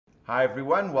Hi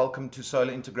everyone, welcome to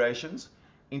Solar Integrations.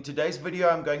 In today's video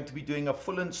I'm going to be doing a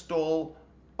full install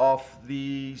of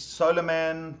the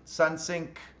Solarman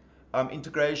Sunsynk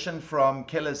integration from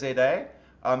Kellerza.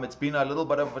 It's been a little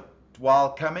bit of a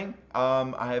while coming.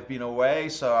 I have been away,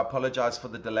 so I apologize for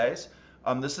the delays.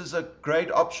 This is a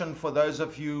great option for those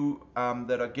of you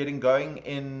that are getting going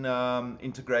in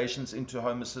integrations into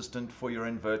Home Assistant for your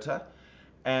inverter.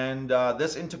 And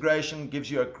this integration gives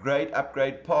you a great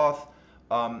upgrade path.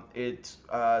 It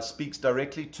speaks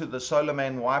directly to the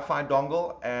Solarman Wi-Fi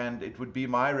dongle, and it would be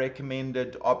my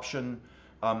recommended option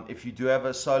if you do have a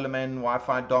Solarman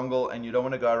Wi-Fi dongle and you don't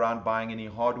want to go around buying any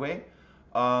hardware,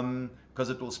 because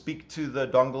it will speak to the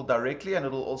dongle directly, and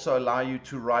it will also allow you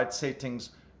to write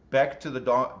settings back to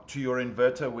your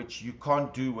inverter, which you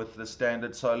can't do with the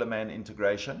standard Solarman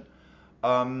integration.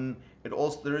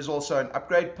 There is also an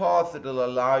upgrade path that will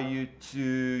allow you to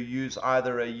use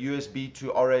either a USB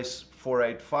to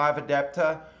RS485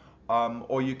 adapter,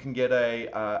 or you can get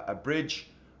a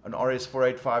bridge, an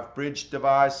RS485 bridge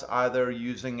device, either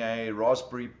using a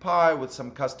Raspberry Pi with some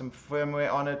custom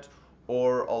firmware on it,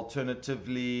 or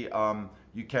alternatively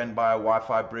you can buy a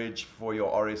Wi-Fi bridge for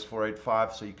your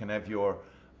RS485 so you can have your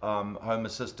Home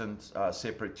Assistant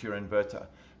separate to your inverter.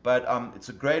 But it's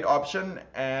a great option,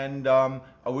 and I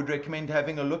would recommend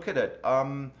having a look at it.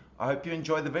 I hope you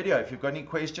enjoy the video. If you've got any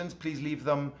questions, please leave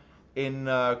them in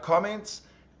comments,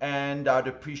 and I'd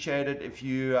appreciate it if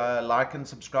you like and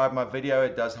subscribe my video.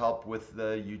 It does help with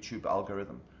the YouTube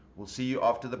algorithm. We'll see you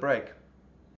after the break.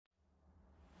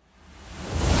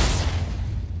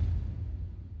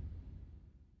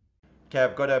 Okay,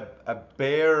 I've got a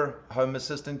bare Home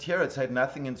Assistant here. It's had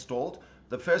nothing installed.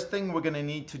 The first thing we're going to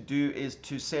need to do is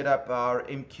to set up our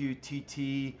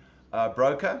MQTT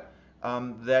broker.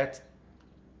 That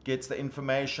gets the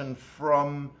information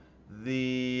from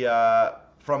the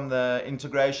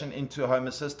integration into Home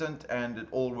Assistant, and it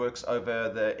all works over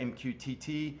the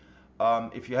MQTT.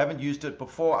 If you haven't used it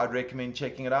before, I'd recommend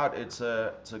checking it out. It's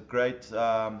a great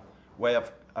way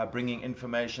of bringing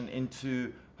information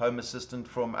into Home Assistant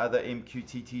from other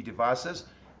MQTT devices.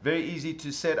 Very easy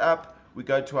to set up. We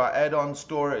go to our add-on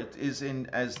store. It is in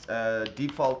as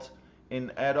default in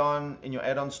your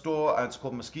add-on store. It's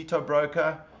called Mosquito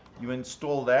Broker. You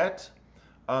install that.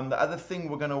 The other thing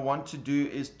we're going to want to do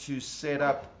is to set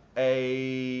up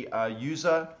a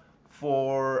user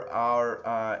for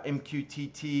our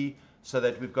MQTT so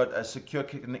that we've got a secure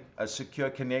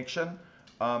connection.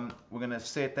 We're going to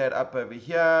set that up over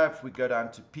here. If we go down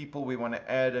to people, we want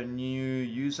to add a new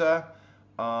user.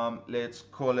 Let's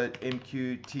call it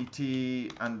MQTT_user,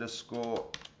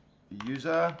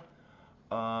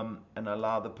 and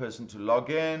allow the person to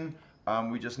log in.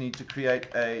 We just need to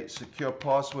create a secure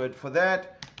password for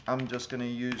that. I'm just going to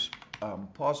use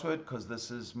password because this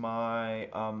is my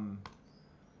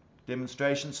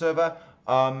demonstration server,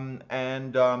 and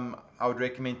I would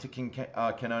recommend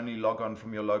can only log on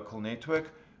from your local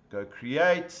network. Go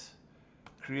create.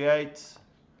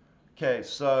 Okay,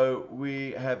 so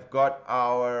we have got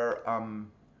our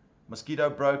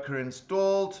Mosquito Broker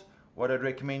installed. What I'd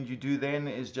recommend you do then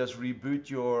is just reboot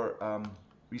your,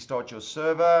 restart your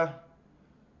server.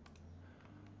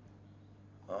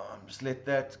 Just let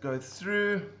that go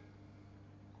through.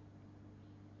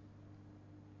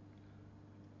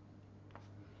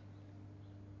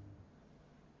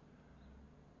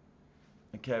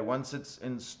 Okay, once it's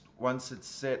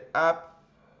set up,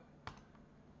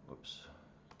 whoops.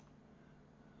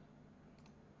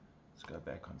 Go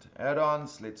back onto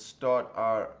add-ons. Let's start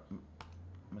our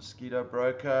Mosquito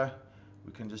Broker.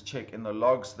 We can just check in the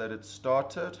logs that it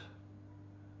started.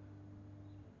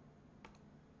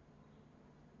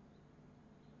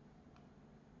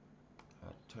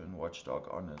 Turn Watchdog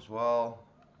on as well.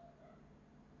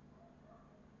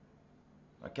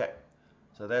 Okay,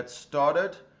 so that's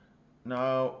started.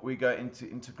 Now we go into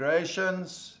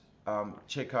integrations.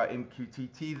 Check our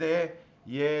MQTT there.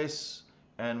 Yes.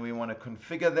 And we want to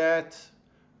configure that,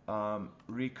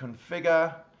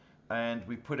 reconfigure, and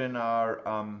we put in our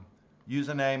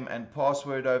username and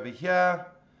password over here,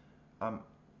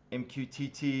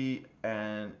 MQTT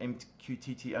and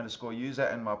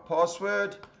MQTT_user and my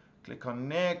password. Click on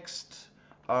next.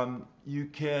 You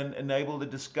can enable the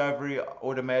discovery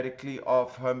automatically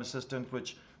of Home Assistant,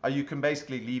 which you can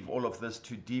basically leave all of this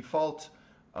to default,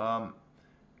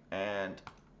 and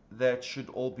that should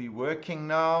all be working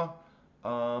now.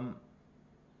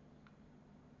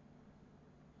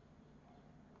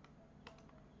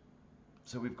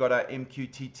 So we've got our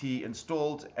MQTT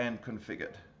installed and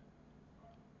configured.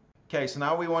 Okay, so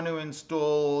now we want to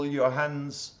install your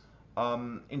HUN's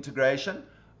integration.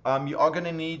 You are going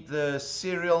to need the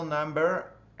serial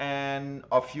number and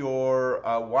of your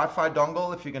Wi-Fi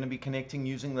dongle if you're going to be connecting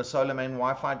using the Solarman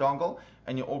Wi-Fi dongle,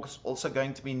 and you're also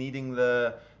going to be needing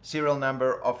the serial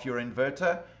number of your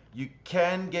inverter. You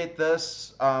can get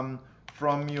this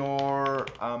from your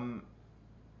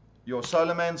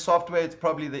Solarman software. It's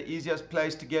probably the easiest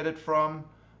place to get it from.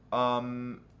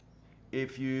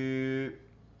 If you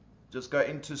just go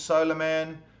into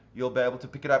Solarman, you'll be able to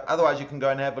pick it up. Otherwise, you can go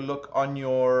and have a look on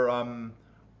your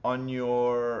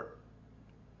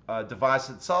device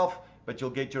itself, but you'll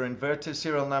get your inverter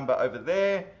serial number over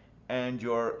there and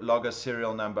your logger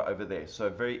serial number over there. So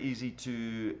very easy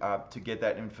to get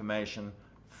that information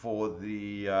for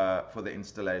the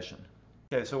installation.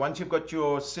 Okay, so once you've got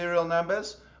your serial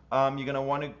numbers, you're going to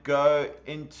want to go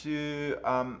into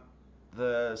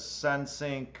the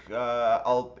Sunsynk.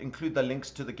 I'll include the links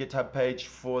to the GitHub page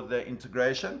for the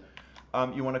integration.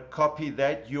 You want to copy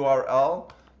that URL,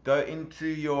 go into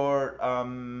your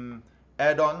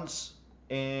add-ons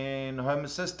in Home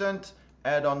Assistant,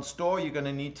 add-on store. You're going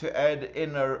to need to add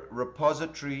in a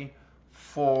repository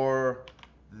for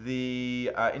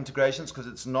the integrations because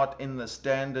it's not in the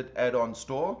standard add-on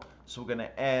store. So we're going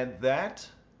to add that.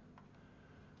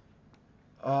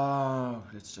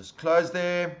 Let's just close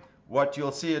there. What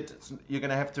you'll see, you're going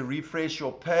to have to refresh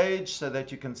your page so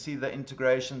that you can see the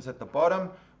integrations at the bottom.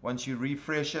 Once you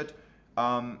refresh it,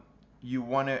 you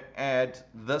want to add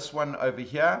this one over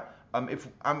here.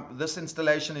 This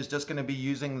installation is just going to be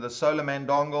using the Solarman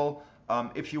dongle.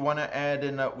 If you want to add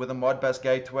in with a Modbus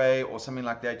gateway or something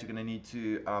like that, you're going to need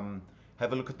to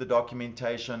have a look at the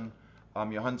documentation.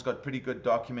 Johan's got pretty good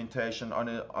documentation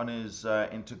on his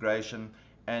integration.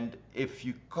 And if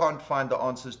you can't find the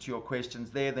answers to your questions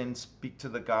there, then speak to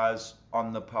the guys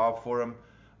on the Power Forum.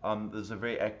 There's a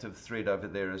very active thread over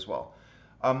there as well.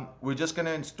 We're just going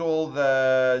to install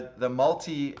the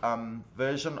multi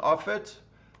version of it.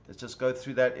 Let's just go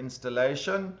through that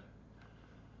installation.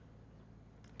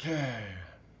 Okay.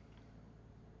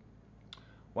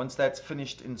 Once that's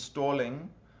finished installing,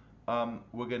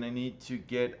 we're going to need to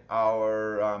get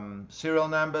our serial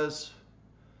numbers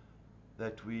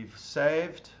that we've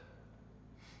saved.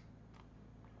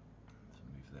 So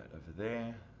move that over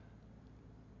there.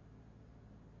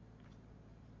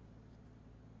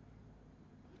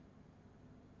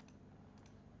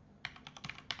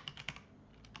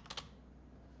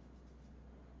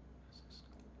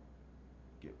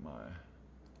 Get my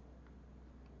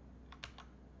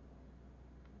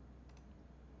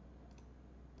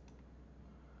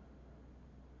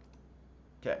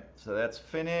okay, so that's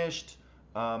finished.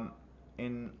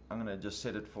 I'm going to just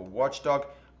set it for Watchdog.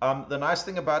 The nice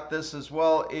thing about this as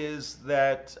well is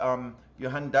that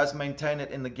Johan does maintain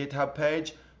it in the GitHub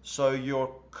page, so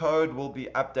your code will be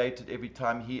updated every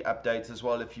time he updates as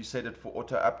well if you set it for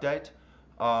auto update.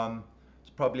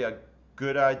 It's probably a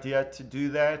good idea to do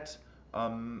that.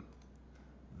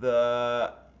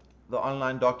 The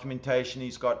online documentation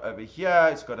he's got over here,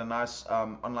 it's got a nice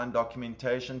online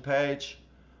documentation page.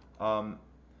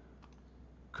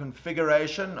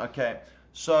 Configuration, okay,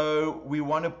 so we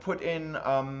want to put in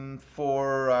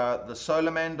for the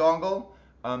Solarman dongle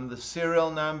the serial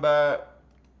number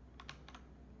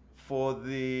for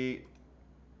the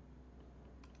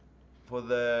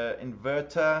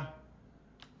inverter.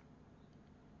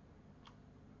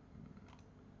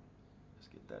 Let's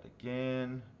get that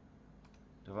again.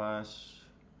 Device,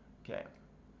 okay,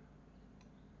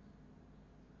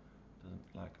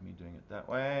 doesn't like me doing it that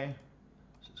way.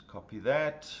 Just copy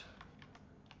that.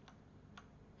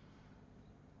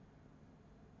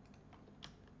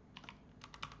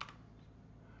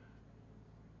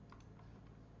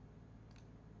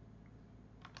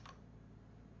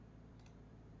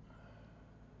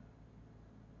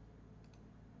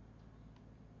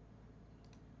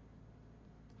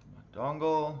 My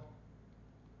dongle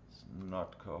is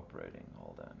not cooperating.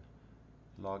 Hold on.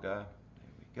 Logger. There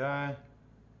we go.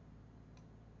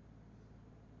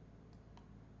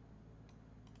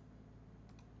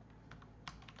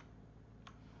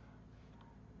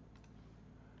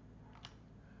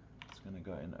 Going to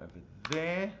go in over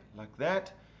there like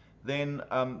that. Then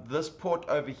this port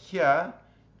over here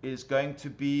is going to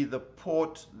be the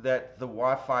port that the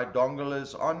Wi-Fi dongle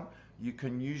is on. You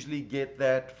can usually get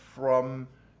that from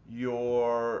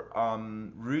your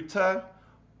router,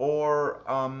 or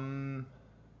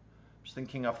just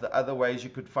thinking of the other ways you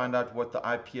could find out what the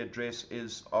IP address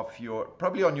is of your,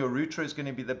 probably on your router is going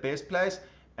to be the best place.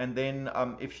 And then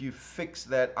if you fix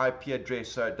that IP address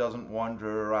so it doesn't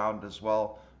wander around as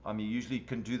well, you usually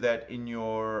can do that in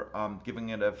your giving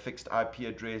it a fixed IP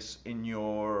address in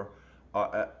your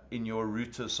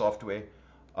router software.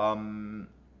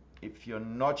 If you're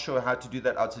not sure how to do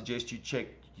that, I'd suggest you check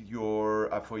your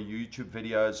for YouTube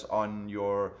videos on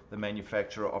the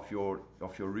manufacturer of your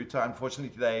router.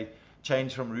 Unfortunately, they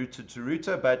change from router to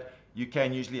router, but you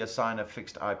can usually assign a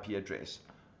fixed IP address.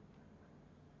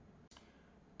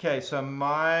 Okay, so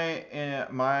my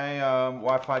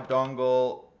Wi-Fi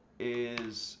dongle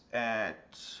is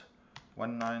at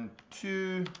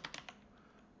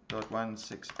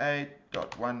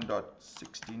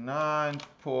 192.168.1.69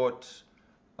 port.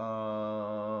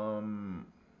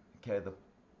 Okay,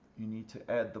 you need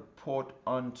to add the port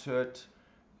onto it.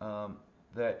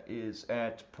 That is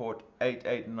at port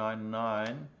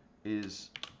 8899 is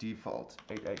default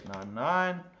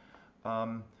 8899.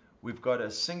 We've got a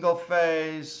single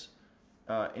phase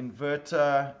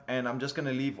inverter, and I'm just going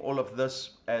to leave all of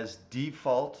this as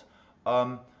default.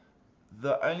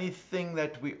 The only thing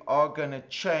that we are going to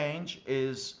change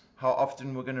is how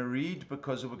often we're going to read,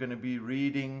 because we're going to be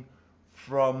reading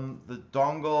from the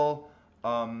dongle,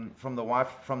 from the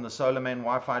Solarman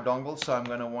Wi-Fi dongle. So I'm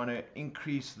going to want to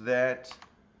increase that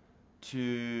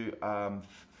to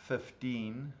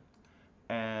 15,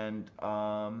 and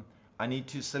I need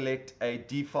to select a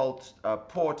default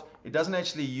port. It doesn't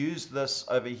actually use this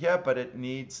over here, but it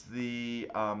needs the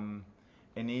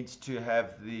it needs to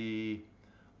have the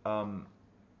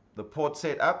port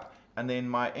set up, and then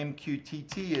my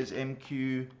MQTT is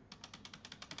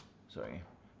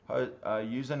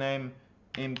username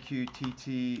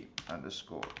MQTT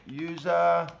underscore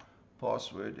user,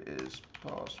 password is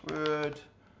password.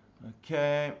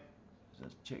 Okay,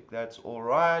 just check that's all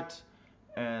right,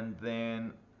 and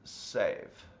then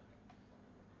save.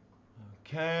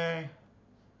 Okay,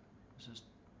 let's just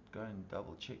go and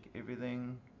double check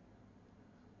everything.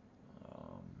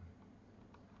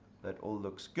 That all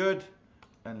looks good,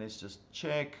 and let's just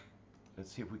check.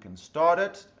 Let's see if we can start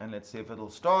it, and let's see if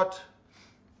it'll start.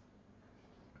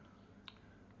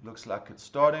 Looks like it's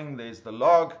starting. There's the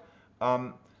log.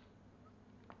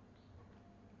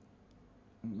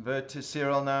 Inverter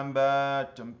serial number.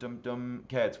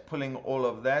 Okay, it's pulling all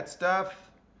of that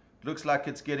stuff. Looks like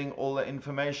it's getting all the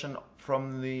information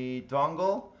from the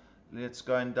dongle. Let's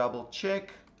go and double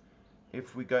check.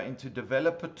 If we go into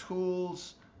developer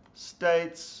tools,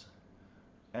 states,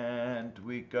 and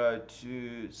we go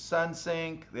to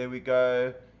Sunsynk, there we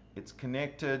go, it's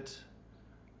connected.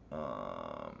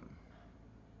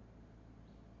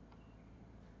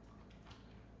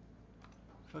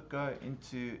 If I go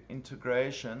into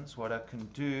integrations, what I can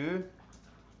do,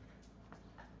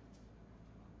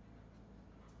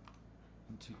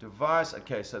 into device,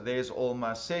 okay, so there's all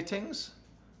my settings.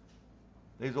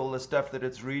 There's all the stuff that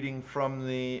it's reading from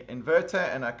the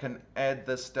inverter, and I can add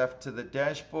this stuff to the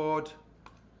dashboard.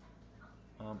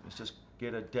 Let's just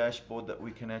get a dashboard that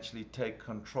we can actually take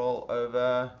control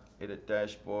over. Edit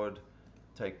dashboard,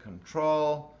 take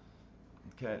control.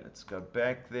 Okay, let's go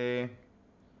back there.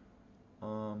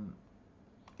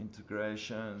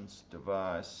 Integrations,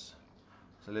 device.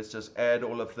 So let's just add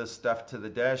all of this stuff to the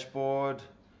dashboard.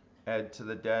 Add to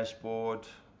the dashboard.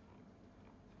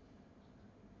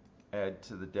 Add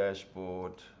to the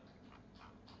dashboard.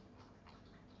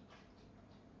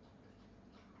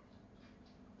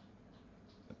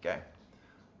 Okay,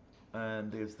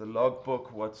 and there's the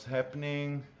logbook, what's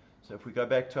happening. So if we go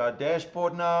back to our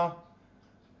dashboard now,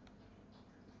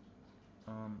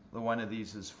 the one of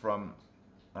these is from,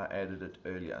 I added it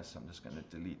earlier, so I'm just going to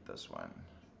delete this one.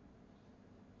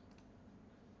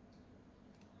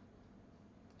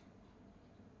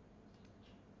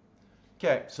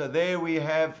 Okay, so there we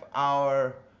have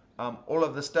our all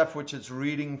of the stuff which is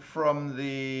reading from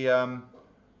the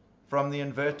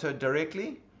inverter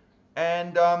directly,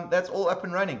 and that's all up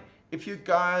and running. If you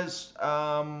guys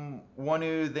want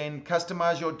to then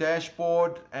customize your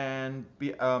dashboard and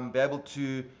be able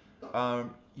to,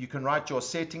 you can write your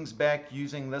settings back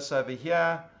using this over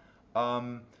here.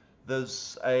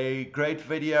 There's a great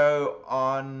video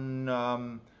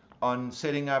on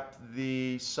setting up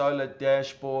the solar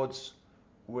dashboards,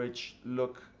 which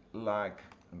look like,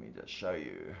 let me just show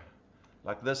you,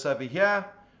 like this over here,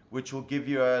 which will give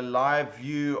you a live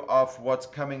view of what's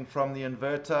coming from the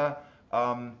inverter.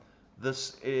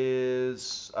 This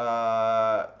is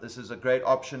a great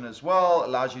option as well.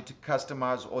 Allows you to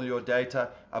customize all your data.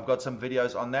 I've got some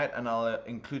videos on that, and I'll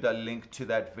include a link to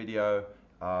that video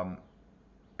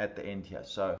at the end here.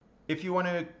 So if you want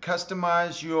to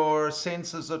customize your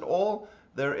sensors at all,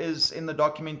 there is in the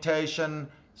documentation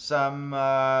some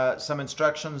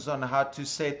instructions on how to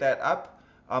set that up.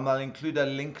 I'll include a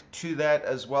link to that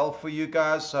as well for you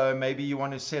guys. So maybe you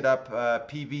want to set up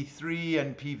PV3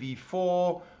 and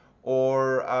PV4,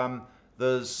 or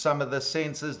There's some of the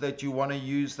sensors that you want to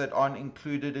use that aren't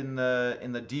included in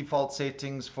the default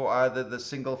settings for either the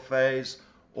single phase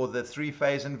or the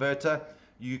 3-phase inverter.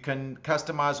 You can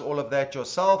customize all of that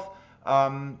yourself.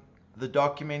 The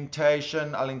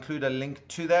documentation, I'll include a link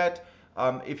to that.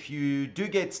 If you do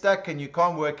get stuck and you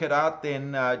can't work it out,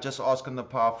 then just ask on the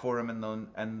Power Forum,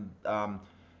 and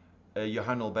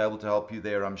Johan will be able to help you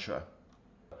there, I'm sure.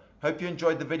 Hope you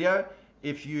enjoyed the video.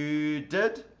 If you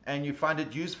did and you find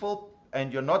it useful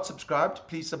and you're not subscribed,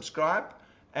 please subscribe.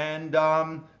 And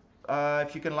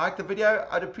if you can like the video,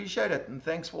 I'd appreciate it. And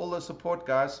thanks for all the support,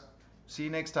 guys. See you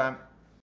next time.